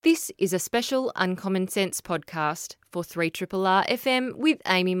This is a special Uncommon Sense podcast for 3RRR FM with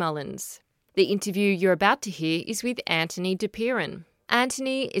Amy Mullins. The interview you're about to hear is with Antony de Pieren.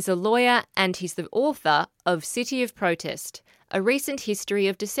 Antony is a lawyer and he's the author of City of Protest, a recent history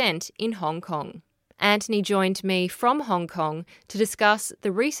of dissent in Hong Kong. Antony joined me from Hong Kong to discuss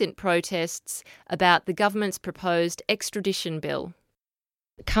the recent protests about the government's proposed extradition bill.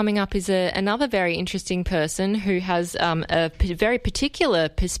 Coming up is another very interesting person who has very particular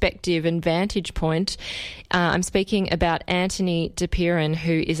perspective and vantage point. I'm speaking about Antony de Pieren,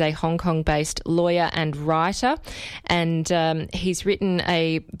 who is a Hong Kong-based lawyer and writer, and he's written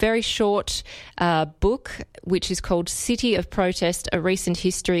a very short book which is called City of Protest, A Recent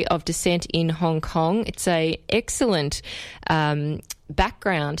History of Dissent in Hong Kong. It's an excellent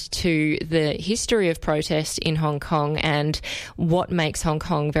background to the history of protest in Hong Kong and what makes Hong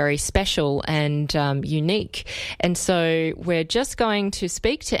Kong very special and unique. And so we're just going to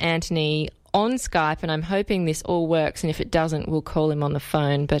speak to Antony on Skype, and I'm hoping this all works, and if it doesn't, we'll call him on the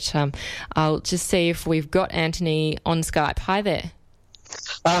phone. But I'll just see if we've got Antony on Skype. Hi there.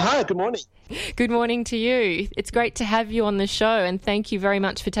 Hi, good morning. Good morning to you. It's great to have you on the show, and thank you very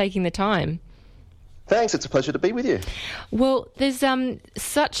much for taking the time. Thanks, it's a pleasure to be with you. Well, there's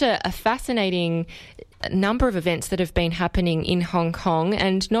such a fascinating number of events that have been happening in Hong Kong,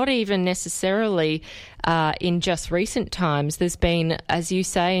 and not even necessarily in just recent times. There's been, as you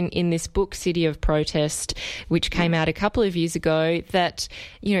say in this book, City of Protest, which came out a couple of years ago, that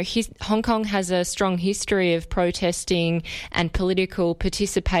Hong Kong has a strong history of protesting and political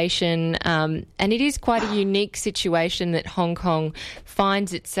participation, and it is quite a unique situation that Hong Kong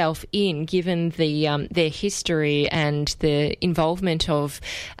finds itself in, given their history and the involvement of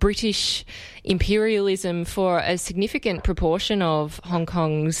British imperialism for a significant proportion of Hong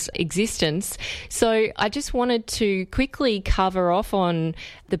Kong's existence. So I just wanted to quickly cover off on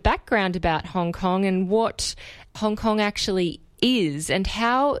the background about Hong Kong and what Hong Kong actually is and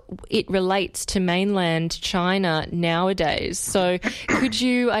how it relates to mainland China nowadays. So could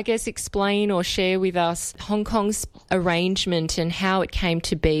you, I guess, explain or share with us Hong Kong's arrangement and how it came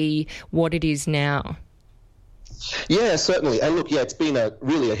to be what it is now? Yeah, certainly. And look, it's been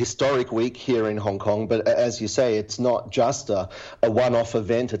really a historic week here in Hong Kong, but as you say, it's not just a one-off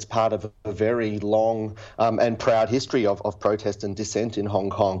event. It's part of a very long and proud history of protest and dissent in Hong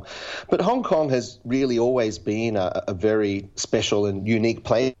Kong. But Hong Kong has really always been a very special and unique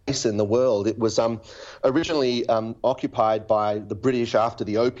place in the world. It was originally occupied by the British after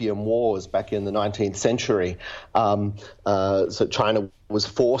the Opium Wars back in the 19th century. So China was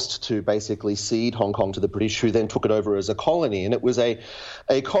forced to basically cede Hong Kong to the British, who then took it over as a colony. And it was a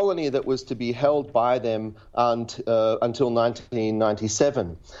colony that was to be held by them until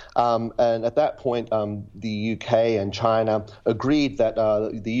 1997. And at that point, the UK and China agreed that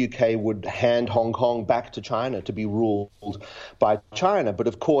the UK would hand Hong Kong back to China to be ruled by China. But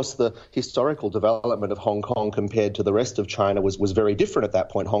of course, the historical development of Hong Kong compared to the rest of China was very different at that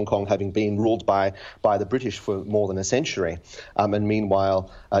point, Hong Kong having been ruled by the British for more than a century. And meanwhile,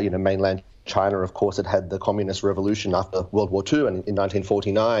 mainland China, of course, had the Communist Revolution after World War II, and in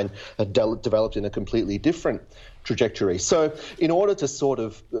 1949 had developed in a completely different trajectory. So in order to sort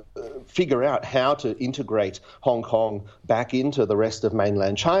of figure out how to integrate Hong Kong back into the rest of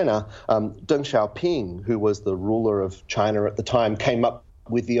mainland China, Deng Xiaoping, who was the ruler of China at the time, came up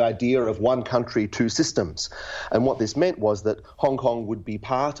with the idea of one country, two systems. And what this meant was that Hong Kong would be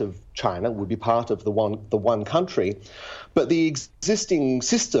part of China, would be part of the one country, but the existing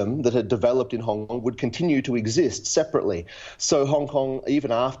system that had developed in Hong Kong would continue to exist separately. So Hong Kong,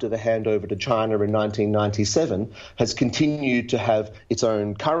 even after the handover to China in 1997, has continued to have its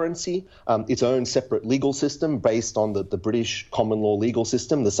own currency, its own separate legal system based on the British common law legal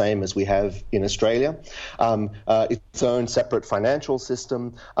system, the same as we have in Australia, its own separate financial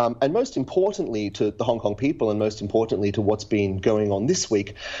system, and most importantly to the Hong Kong people, and most importantly to what's been going on this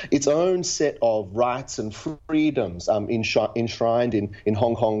week, its own set of rights and freedoms enshrined in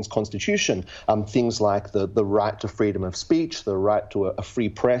Hong Kong's constitution, things like the right to freedom of speech, the right to a free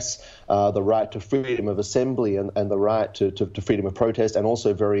press, the right to freedom of assembly, and the right to freedom of protest, and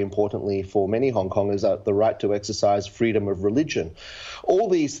also very importantly for many Hong Kongers, the right to exercise freedom of religion. All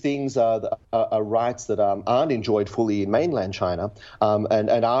these things are rights that aren't enjoyed fully in mainland China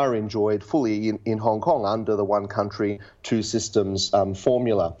and are enjoyed fully in Hong Kong under the one country, two systems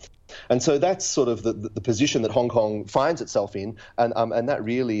formula. And so that's sort of the position that Hong Kong finds itself in, and that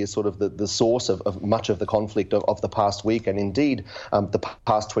really is sort of the source of much of the conflict of the past week, and indeed the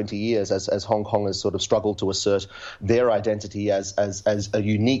past 20 years as Hong Kong has sort of struggled to assert their identity as a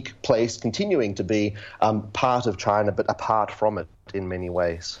unique place, continuing to be part of China but apart from it in many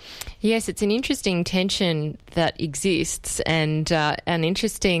ways. Yes, it's an interesting tension that exists, and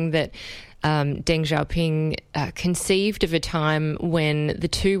interesting that Deng Xiaoping conceived of a time when the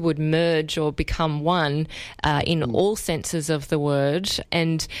two would merge or become one in all senses of the word.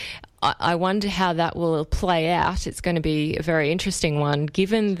 And I wonder how that will play out. It's going to be a very interesting one,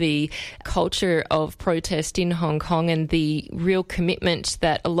 given the culture of protest in Hong Kong and the real commitment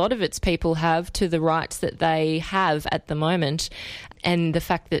that a lot of its people have to the rights that they have at the moment, and the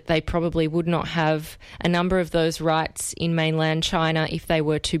fact that they probably would not have a number of those rights in mainland China if they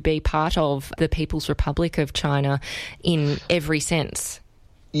were to be part of the People's Republic of China in every sense.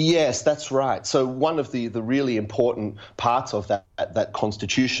 Yes, that's right. So one of the really important parts of that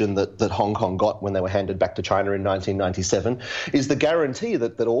constitution that Hong Kong got when they were handed back to China in 1997 is the guarantee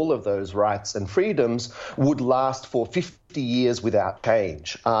that all of those rights and freedoms would last for 50 years without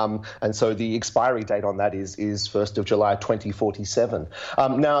change. And so the expiry date on that is 1st of July 2047.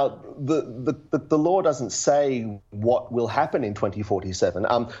 Now, the law doesn't say what will happen in 2047.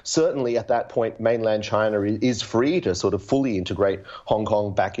 Certainly at that point, mainland China is free to sort of fully integrate Hong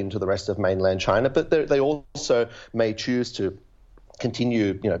Kong back into the rest of mainland China, but they also may choose to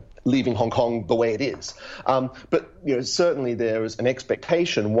continue, leaving Hong Kong the way it is. But certainly there is an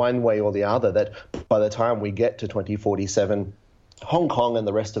expectation one way or the other that by the time we get to 2047, Hong Kong and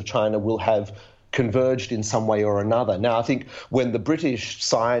the rest of China will have converged in some way or another. Now, I think when the British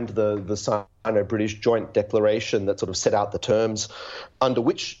signed the Sino-British joint declaration that sort of set out the terms under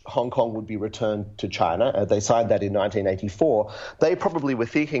which Hong Kong would be returned to China, they signed that in 1984, they probably were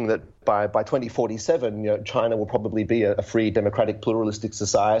thinking that by 2047, China will probably be a free, democratic, pluralistic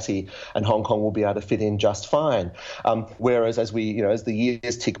society, and Hong Kong will be able to fit in just fine. Whereas as the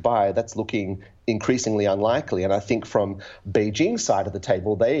years tick by, that's looking increasingly unlikely. And I think from Beijing's side of the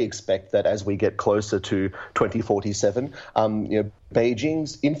table, they expect that as we get closer to 2047,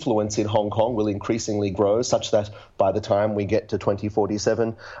 Beijing's influence in Hong Kong will increasingly grow, such that by the time we get to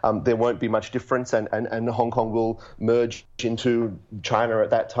 2047, there won't be much difference, and Hong Kong will merge into China at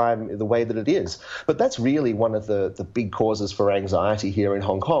that time the way that it is. But that's really one of the big causes for anxiety here in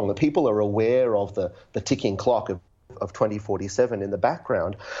Hong Kong. The people are aware of the ticking clock of 2047 in the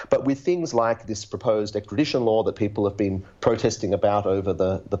background, but with things like this proposed extradition law that people have been protesting about over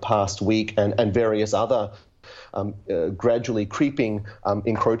the past week, and various other gradually creeping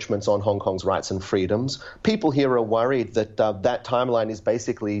encroachments on Hong Kong's rights and freedoms, people here are worried that that timeline is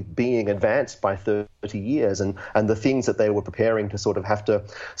basically being advanced by 30 years, and the things that they were preparing to sort of have to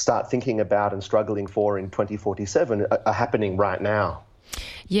start thinking about and struggling for in 2047 are happening right now.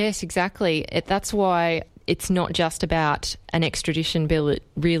 Yes, exactly. That's why it's not just about an extradition bill. It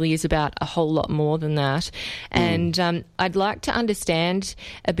really is about a whole lot more than that. And I'd like to understand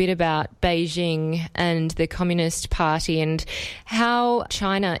a bit about Beijing and the Communist Party and how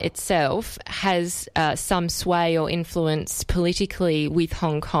China itself has some sway or influence politically with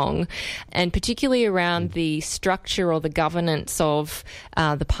Hong Kong, and particularly around the structure or the governance of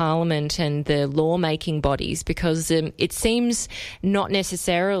the parliament and the lawmaking bodies, because it seems not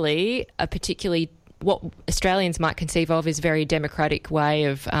necessarily a particularly what Australians might conceive of as a very democratic way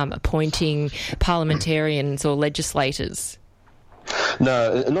of appointing parliamentarians or legislators.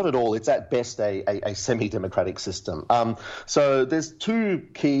 No, not at all. It's at best a semi-democratic system. So there's two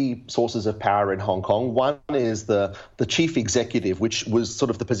key sources of power in Hong Kong. One is the chief executive, which was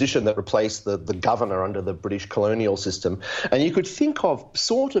sort of the position that replaced the governor under the British colonial system. And you could think of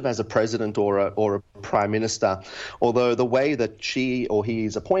sort of as a president or a prime minister, although the way that she or he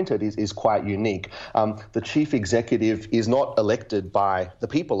is appointed is quite unique. The chief executive is not elected by the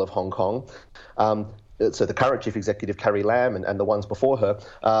people of Hong Kong. So the current chief executive, Carrie Lam, and the ones before her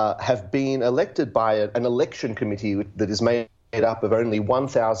have been elected by an election committee that is made up of only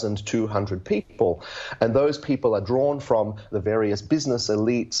 1,200 people. And those people are drawn from the various business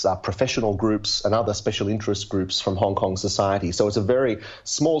elites, professional groups, and other special interest groups from Hong Kong society. So it's a very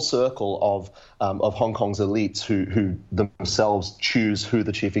small circle of Hong Kong's elites who themselves choose who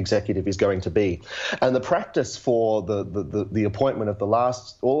the chief executive is going to be. And the practice for the appointment of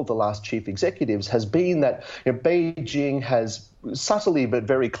all of the last chief executives has been that Beijing has subtly but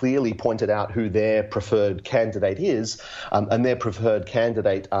very clearly pointed out who their preferred candidate is, and their preferred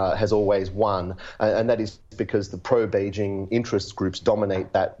candidate has always won, and that is because the pro-Beijing interest groups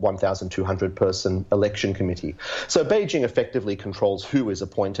dominate that 1,200-person election committee. So Beijing effectively controls who is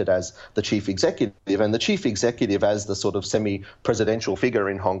appointed as the chief executive, and the chief executive, as the sort of semi-presidential figure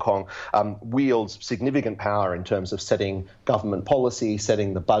in Hong Kong, wields significant power in terms of setting government policy,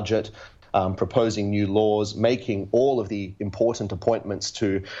 setting the budget, proposing new laws, making all of the important appointments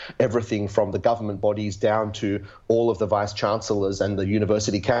to everything from the government bodies down to all of the vice-chancellors and the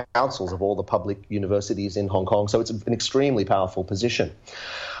university councils of all the public universities in Hong Kong. So it's an extremely powerful position.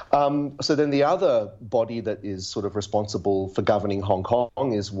 So then the other body that is sort of responsible for governing Hong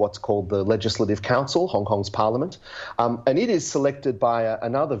Kong is what's called the Legislative Council, Hong Kong's parliament. And it is selected by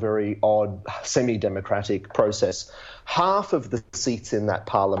another very odd semi-democratic process. Half of the seats in that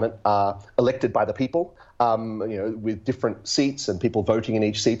parliament are elected by the people, with different seats and people voting in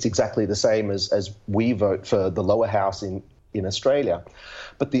each seat exactly the same as we vote for the lower house in Australia.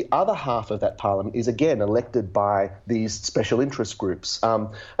 But the other half of that parliament is again elected by these special interest groups. And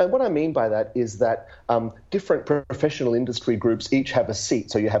what I mean by that is that different professional industry groups each have a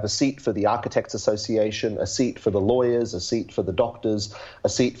seat. So you have a seat for the Architects Association, a seat for the lawyers, a seat for the doctors, a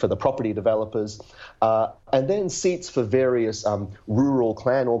seat for the property developers, and then seats for various rural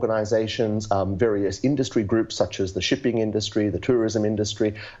clan organisations, various industry groups such as the shipping industry, the tourism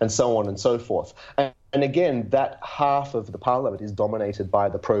industry, and so on and so forth. And again, that half of the parliament is dominated by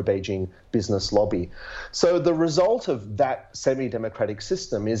the pro-Beijing business lobby. So the result of that semi-democratic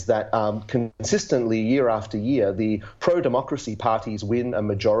system is that consistently, year after year, the pro-democracy parties win a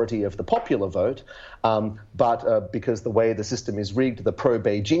majority of the popular vote, but because the way the system is rigged, the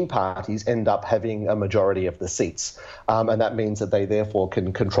pro-Beijing parties end up having a majority of the seats. And that means that they therefore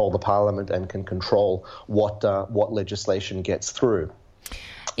can control the parliament and can control what legislation gets through.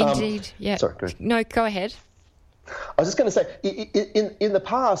 Indeed, yeah. Sorry, go ahead. No, go ahead. I was just going to say, in the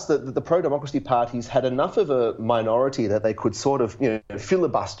past, the pro-democracy parties had enough of a minority that they could sort of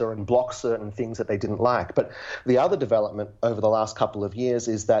filibuster and block certain things that they didn't like. But the other development over the last couple of years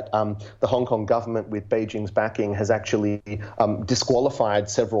is that the Hong Kong government, with Beijing's backing, has actually disqualified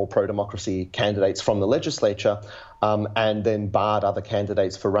several pro-democracy candidates from the legislature and then barred other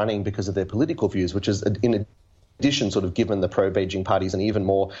candidates for running because of their political views, which is in addition sort of given the pro-Beijing parties an even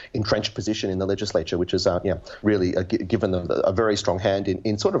more entrenched position in the legislature, which is really given them a very strong hand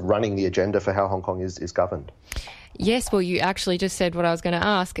in sort of running the agenda for how Hong Kong is governed. Yes, well, you actually just said what I was going to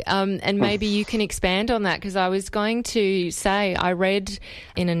ask, and maybe you can expand on that, because I was going to say I read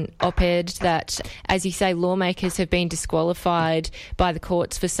in an op-ed that, as you say, lawmakers have been disqualified by the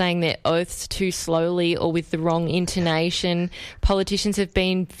courts for saying their oaths too slowly or with the wrong intonation. Politicians have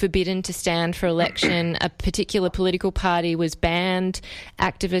been forbidden to stand for election. A particular political party was banned.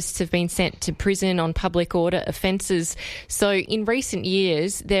 Activists have been sent to prison on public order offences. So in recent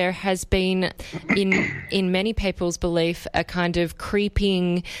years, there has been, in many people's belief, a kind of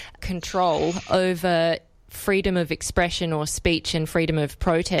creeping control over freedom of expression or speech and freedom of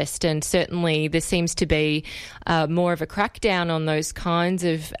protest, and certainly there seems to be more of a crackdown on those kinds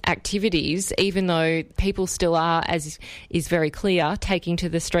of activities, even though people still are, as is very clear, taking to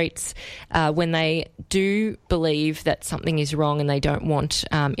the streets when they do believe that something is wrong and they don't want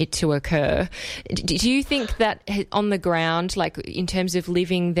it to occur. Do you think that on the ground, like in terms of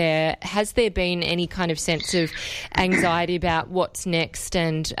living there, has there been any kind of sense of anxiety about what's next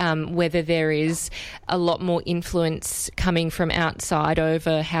and whether there is a lot more influence coming from outside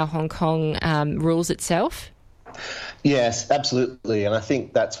over how Hong Kong rules itself? Yes, absolutely. And I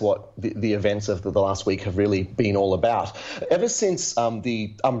think that's what the events of the last week have really been all about. Ever since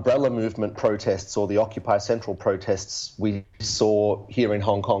the umbrella movement protests or the Occupy Central protests we saw here in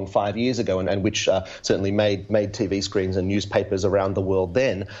Hong Kong 5 years ago, and which certainly made TV screens and newspapers around the world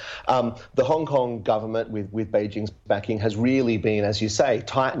then, the Hong Kong government, with Beijing's backing, has really been, as you say,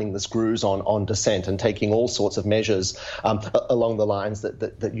 tightening the screws on dissent and taking all sorts of measures along the lines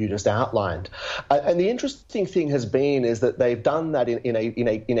that you just outlined. And the interesting thing has been is that they've done that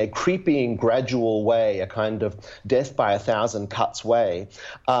in a creeping, gradual way, a kind of death by a thousand cuts way,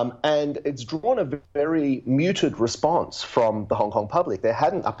 and it's drawn a very muted response from the Hong Kong public. There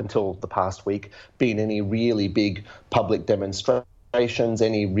hadn't, up until the past week, been any really big public demonstrations,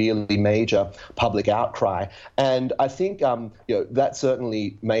 any really major public outcry. And I think that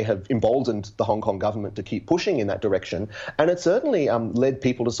certainly may have emboldened the Hong Kong government to keep pushing in that direction. And it certainly led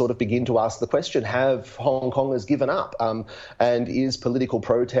people to sort of begin to ask the question, have Hong Kongers given up? And is political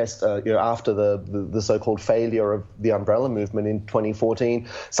protest, after the so-called failure of the umbrella movement in 2014,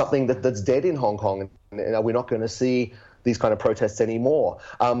 something that's dead in Hong Kong? And are we not going to see these kind of protests anymore?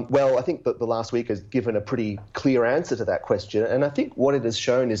 Well, I think that the last week has given a pretty clear answer to that question. And I think what it has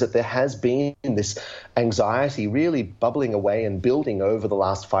shown is that there has been this anxiety really bubbling away and building over the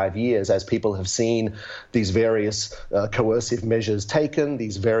last 5 years as people have seen these various coercive measures taken,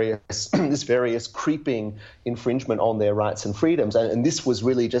 this various creeping infringement on their rights and freedoms. And this was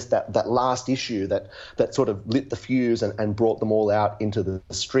really just that last issue that sort of lit the fuse and brought them all out into the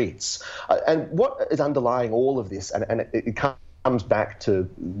streets. And what is underlying all of this, and it comes back to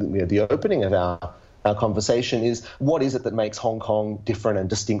the opening of our conversation, is what is it that makes Hong Kong different and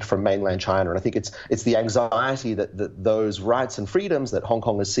distinct from mainland China? And I think it's the anxiety that those rights and freedoms that Hong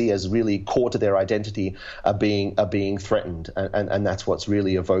Kongers see as really core to their identity are being threatened, and that's what's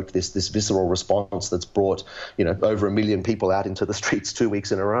really evoked this visceral response that's brought over 1 million people out into the streets 2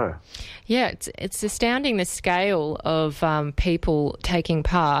 weeks in a row. Yeah, it's astounding the scale of people taking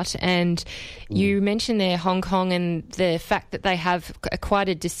part. And you mentioned there Hong Kong and the fact that they have quite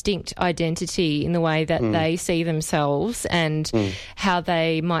a distinct identity in the way that they see themselves and how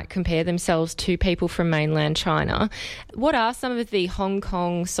they might compare themselves to people from mainland China. What are some of the Hong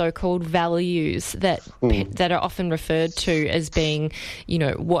Kong so-called values that are often referred to as being,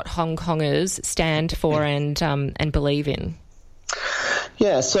 what Hong Kongers stand for and believe in?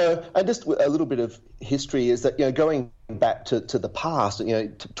 Yeah, so just a little bit of history is that, going back to the past,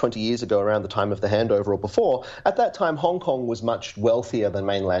 20 years ago, around the time of the handover or before, at that time Hong Kong was much wealthier than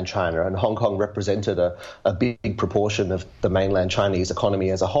mainland China, and Hong Kong represented a big proportion of the mainland Chinese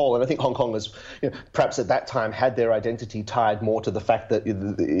economy as a whole. And I think Hong Kongers, perhaps at that time, had their identity tied more to the fact that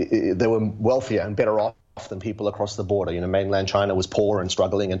they were wealthier and better off than people across the border. Mainland China was poor and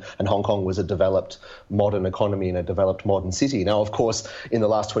struggling, and Hong Kong was a developed modern economy in a developed modern city. Now, of course, in the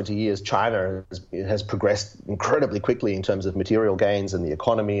last 20 years, China has progressed incredibly quickly in terms of material gains and the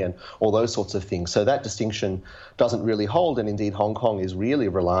economy and all those sorts of things. So that distinction doesn't really hold, and indeed Hong Kong is really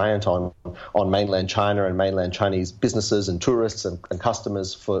reliant on mainland China and mainland Chinese businesses and tourists and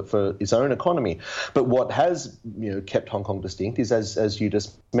customers for its own economy. But what has kept Hong Kong distinct is, as you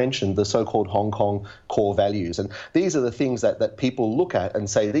just mentioned, the so-called Hong Kong core values. And these are the things that people look at and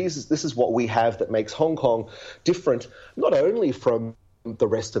say, this is what we have that makes Hong Kong different, not only from the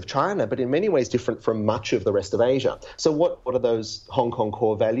rest of China, but in many ways different from much of the rest of Asia. So what are those Hong Kong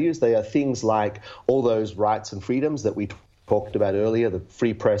core values? They are things like all those rights and freedoms that we talked about earlier, the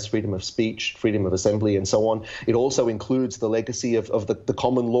free press, freedom of speech, freedom of assembly, and so on. It also includes the legacy of the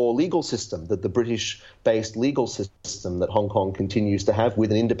common law legal system, the British-based legal system that Hong Kong continues to have,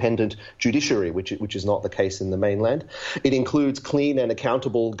 with an independent judiciary, which is not the case in the mainland. It includes clean and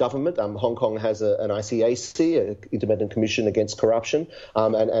accountable government. Hong Kong has an ICAC, an Independent Commission Against Corruption,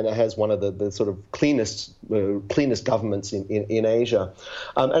 and it has one of the sort of cleanest governments in Asia.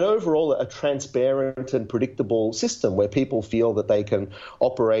 And overall, a transparent and predictable system where people feel that they can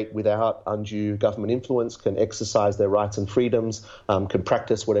operate without undue government influence, can exercise their rights and freedoms, can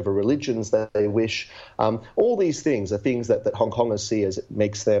practice whatever religions that they wish. All these things are things that Hong Kongers see as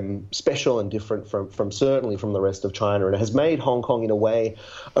makes them special and different from certainly from the rest of China, and it has made Hong Kong, in a way,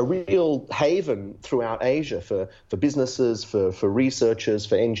 a real haven throughout Asia for businesses, for researchers,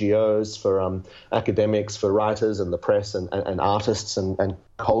 for NGOs, for academics, for writers and the press and artists and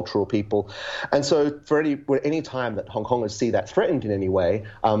cultural people. And so for any time that Hong Kongers see that threatened in any way,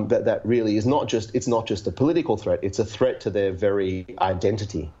 that really is not just a political threat, it's a threat to their very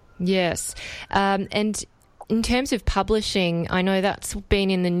identity. Yes. And in terms of publishing, I know that's been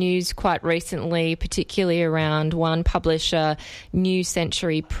in the news quite recently, particularly around one publisher, New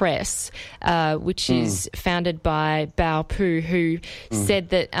Century Press, which is founded by Bao Pu, who said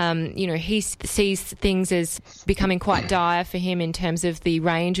that, he sees things as becoming quite dire for him in terms of the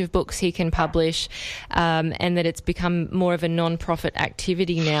range of books he can publish, and that it's become more of a non-profit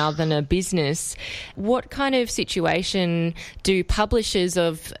activity now than a business. What kind of situation do publishers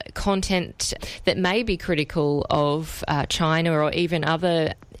of content that may be critical of China or even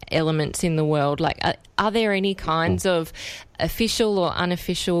other elements in the world, like are there any kinds of official or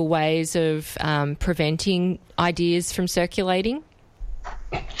unofficial ways of preventing ideas from circulating?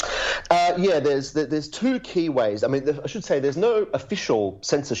 There's two key ways. I mean, I should say there's no official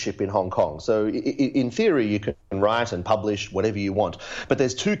censorship in Hong Kong. So in theory, you can write and publish whatever you want. But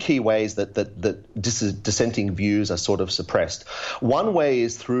there's two key ways that dissenting views are sort of suppressed. One way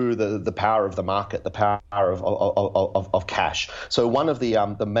is through the power of the market, the power of cash. So one of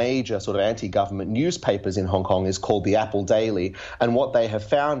the major sort of anti-government newspapers in Hong Kong is called the Apple Daily. And what they have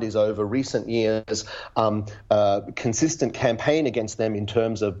found is over recent years, consistent campaign against them in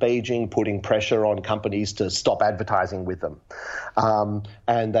terms of Beijing putting pressure on companies to stop advertising with them.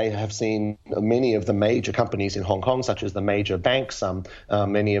 And they have seen many of the major companies in Hong Kong, such as the major banks,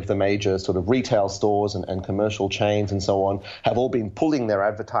 many of the major sort of retail stores and commercial chains and so on, have all been pulling their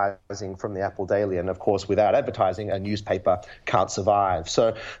advertising from the Apple Daily. And of course, without advertising, a newspaper can't survive.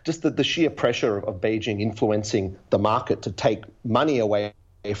 So just the sheer pressure of Beijing influencing the market to take money away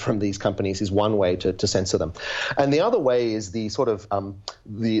from these companies is one way to censor them, and the other way is the sort of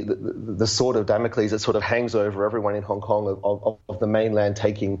the sword of Damocles that sort of hangs over everyone in Hong Kong of the mainland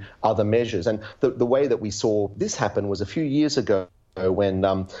taking other measures. And the way that we saw this happen was a few years ago, when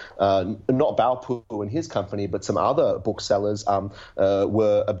not Bao Pu and his company, but some other booksellers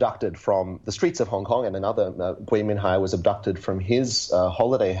were abducted from the streets of Hong Kong, and another, Gui Minhai, was abducted from his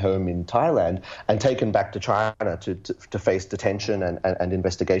holiday home in Thailand and taken back to China to face detention and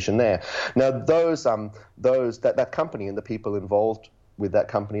investigation there. Now, that company and the people involved with that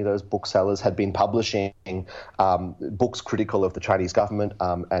company, those booksellers, had been publishing books critical of the Chinese government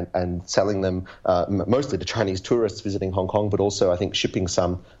and selling them mostly to Chinese tourists visiting Hong Kong, but also I think shipping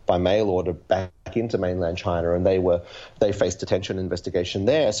some by mail order back into mainland China, and they faced detention and investigation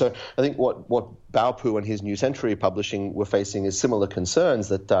there. So I think what Bao Pu and his New Century Publishing were facing is similar concerns,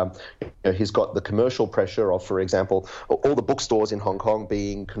 that he's got the commercial pressure of, for example, all the bookstores in Hong Kong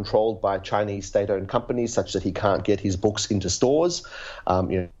being controlled by Chinese state-owned companies, such that he can't get his books into stores.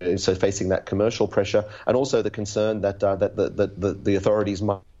 So facing that commercial pressure, and also the concern that the authorities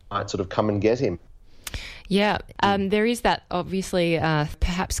might sort of come and get him. Yeah, there is that obviously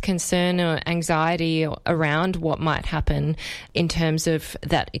perhaps concern or anxiety around what might happen in terms of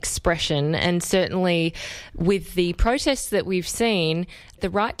that expression. And certainly with the protests that we've seen, the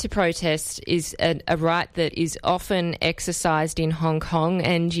right to protest is a right that is often exercised in Hong Kong.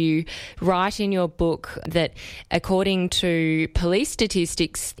 And you write in your book that according to police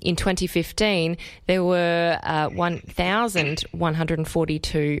statistics in 2015, there were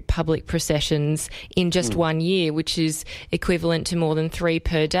 1,142 public processions in just 1 year, which is equivalent to more than 3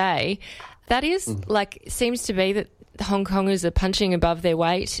 per day. That is seems to be that Hong Kongers are punching above their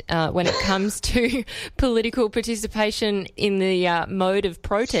weight when it comes to political participation in the mode of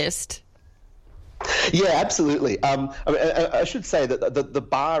protest. Yeah, absolutely. I should say that the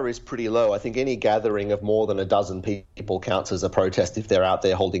bar is pretty low. I think any gathering of more than a dozen people counts as a protest if they're out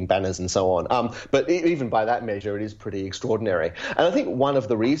there holding banners and so on. But even by that measure, it is pretty extraordinary. And I think one of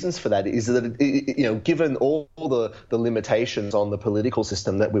the reasons for that is that, given all the limitations on the political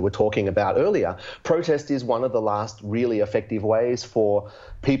system that we were talking about earlier, protest is one of the last really effective ways for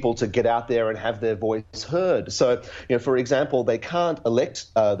people to get out there and have their voice heard. So, for example, they can't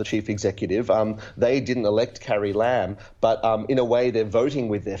elect the chief executive. They didn't elect Carrie Lam, but in a way they're voting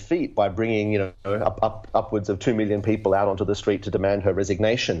with their feet by bringing upwards of 2 million people out onto the street to demand her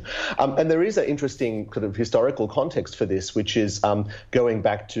resignation. And there is an interesting kind of historical context for this, which is going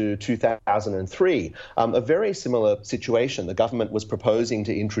back to 2003, a very similar situation. The government was proposing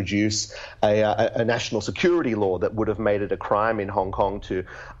to introduce a national security law that would have made it a crime in Hong Kong to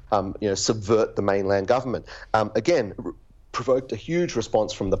subvert the mainland government. Again, provoked a huge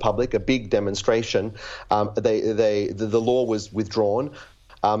response from the public, a big demonstration. The law was withdrawn.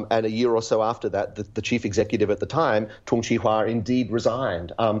 And a year or so after that, the chief executive at the time, Tung Chee-hwa, indeed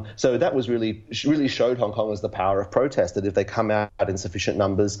resigned. So that was really showed Hong Kong as the power of protest, that if they come out in sufficient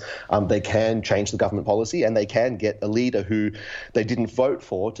numbers, they can change the government policy, and they can get a leader who they didn't vote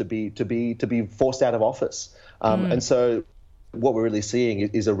for to be forced out of office. And so what we're really seeing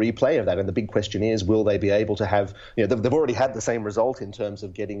is a replay of that. And the big question is, will they be able to have, they've already had the same result in terms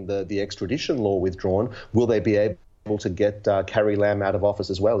of getting the extradition law withdrawn. Will they be able to get Carrie Lam out of office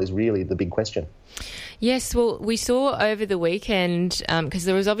as well, is really the big question. Yes, well, we saw over the weekend, because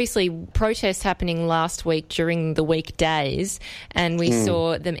there was obviously protests happening last week during the weekdays, and we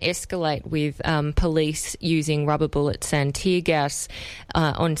saw them escalate with police using rubber bullets and tear gas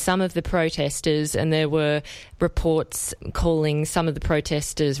on some of the protesters, and there were reports calling some of the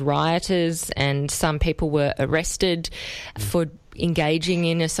protesters rioters, and some people were arrested for engaging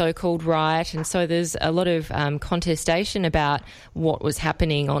in a so-called riot. And so there's a lot of contestation about what was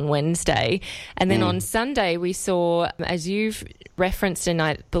happening on Wednesday. And then on Sunday we saw, as you've referenced, and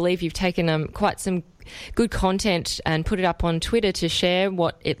I believe you've taken quite some good content and put it up on Twitter to share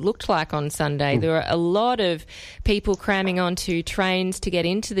what it looked like on Sunday. There were a lot of people cramming onto trains to get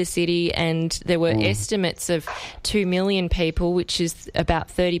into the city, and there were estimates of 2 million people, which is about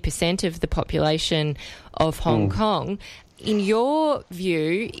 30% of the population of Hong Kong. In your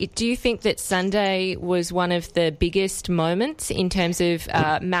view, do you think that Sunday was one of the biggest moments in terms of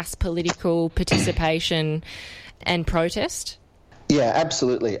mass political participation and protest? Yeah,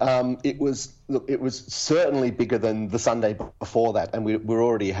 absolutely. It was certainly bigger than the Sunday before that, and we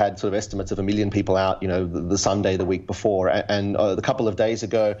already had sort of estimates of 1 million people out, the Sunday the week before, and the couple of days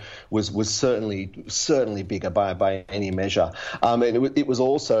ago was certainly bigger by any measure. And it was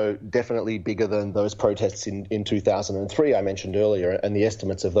also definitely bigger than those protests in 2003 I mentioned earlier, and the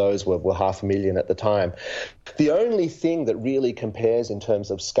estimates of those were 500,000 at the time. The only thing that really compares in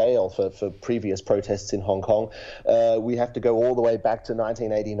terms of scale for previous protests in Hong Kong, we have to go all the way back to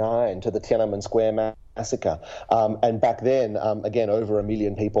 1989 to the Tiananmen Square massacre. And back then, again, over 1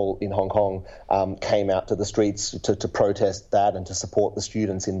 million people in Hong Kong came out to the streets to protest that and to support the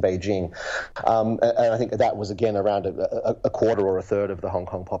students in Beijing. And I think that was, again, around a quarter or a third of the Hong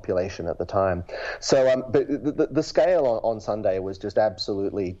Kong population at the time. So but the scale on Sunday was just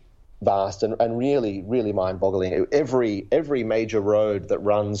absolutely vast and really, really mind-boggling. Every major road that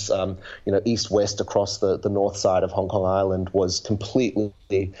runs, east-west across the north side of Hong Kong Island was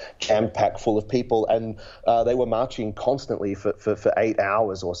completely jam-packed full of people, and they were marching constantly for 8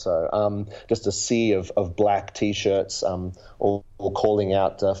 hours or so. Just a sea of black T-shirts, all calling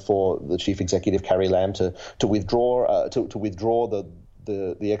out for the Chief Executive Carrie Lam to withdraw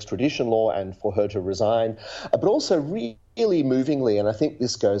the extradition law and for her to resign, but also really movingly, and I think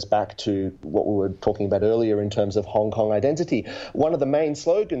this goes back to what we were talking about earlier in terms of Hong Kong identity. One of the main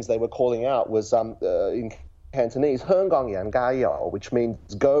slogans they were calling out was in Cantonese, 香港人加油, which means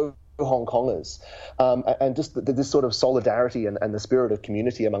go Hong Kongers, and just this sort of solidarity and the spirit of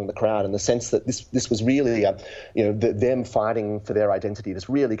community among the crowd, and the sense that this was really, them fighting for their identity. This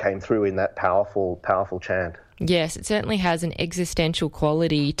really came through in that powerful chant. Yes, it certainly has an existential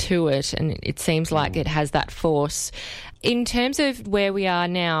quality to it, and it seems like it has that force. In terms of where we are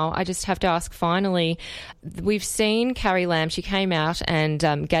now, I just have to ask finally, we've seen Carrie Lam, she came out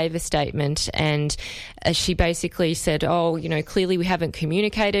and gave a statement, and she basically said, clearly we haven't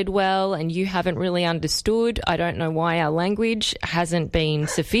communicated well and you haven't really understood. I don't know why our language hasn't been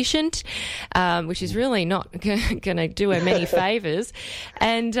sufficient, which is really not going to do her many favours.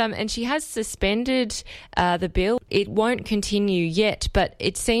 And she has suspended the bill. It won't continue yet, but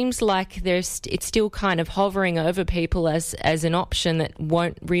it seems like it's still kind of hovering over people as an option that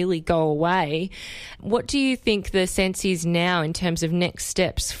won't really go away. What do you think the sense is now in terms of next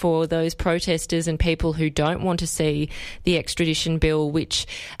steps for those protesters and people who don't want to see the extradition bill, which,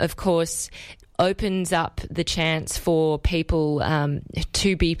 of course, opens up the chance for people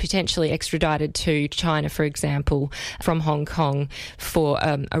to be potentially extradited to China, for example, from Hong Kong for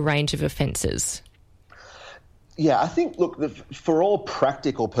a range of offences? Yeah, I think, look, for all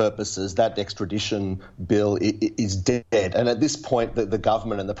practical purposes, that extradition bill is dead. And at this point, the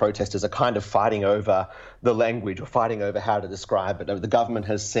government and the protesters are kind of fighting over the language or fighting over how to describe it. The government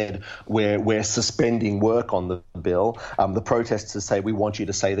has said we're suspending work on the bill. The protesters say we want you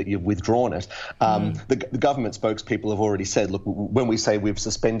to say that you've withdrawn it. The government spokespeople have already said, look, when we say we've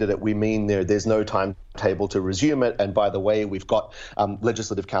suspended it, we mean there's no timetable to resume it. And by the way, we've got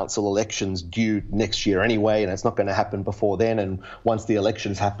Legislative Council elections due next year anyway, and it's not going to happen before then. And once the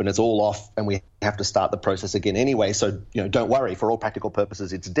elections happen, it's all off and we have to start the process again anyway. So, don't worry, for all practical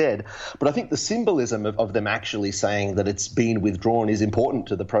purposes, it's dead. But I think the symbolism of them actually saying that it's been withdrawn is important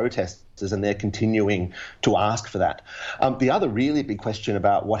to the protesters, and they're continuing to ask for that. The other really big question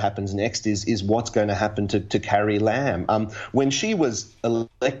about what happens next is what's going to happen to Carrie Lam. When she was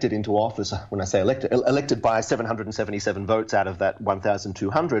elected into office, when I say elected by 777 votes out of that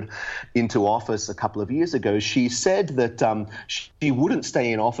 1,200 into office a couple of years ago, she said that she wouldn't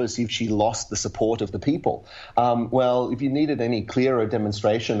stay in office if she lost the support of the people. Well, if you needed any clearer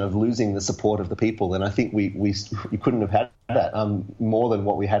demonstration of losing the support of the people, then I think we couldn't have had that more than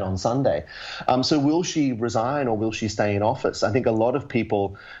what we had on Sunday. So will she resign or will she stay in office? I think a lot of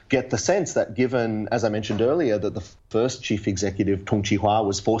people get the sense that, given, as I mentioned earlier, that the first chief executive, Tung Chee-hwa,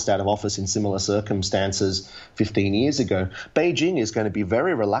 was forced out of office in similar circumstances 15 years ago, Beijing is going to be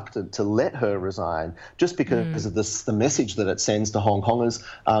very reluctant to let her resign, just because of the message that it sends to Hong Kongers,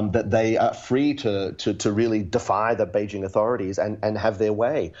 that they are free to really defy the Beijing authorities and have their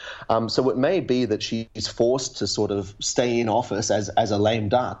way. So it may be that she's forced to sort of stay in office as a lame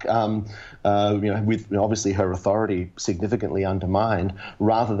duck, with obviously her authority significantly undermined,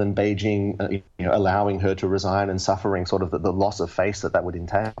 rather than Beijing allowing her to resign and suffering sort of the loss of face that would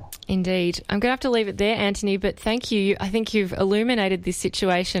entail. Indeed. I'm going to have to leave it there, Anthony, but thank you. I think you've illuminated this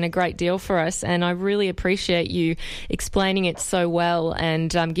situation a great deal for us, and I really appreciate you explaining it so well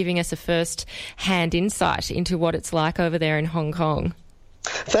and giving us a first-hand insight into what it's like over there in Hong Kong.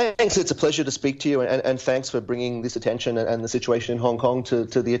 Thanks. It's a pleasure to speak to you, and thanks for bringing this attention and the situation in Hong Kong to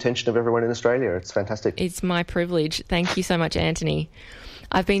the attention of everyone in Australia. It's fantastic. It's my privilege. Thank you so much, Anthony.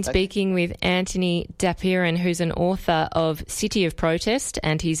 I've been speaking with Anthony Dapiran, who's an author of City of Protest,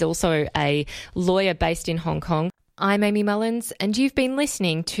 and he's also a lawyer based in Hong Kong. I'm Amy Mullins, and you've been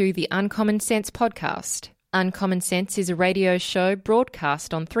listening to the Uncommon Sense podcast. Uncommon Sense is a radio show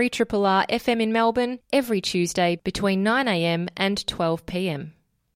broadcast on 3RRR FM in Melbourne every Tuesday between 9am and 12pm.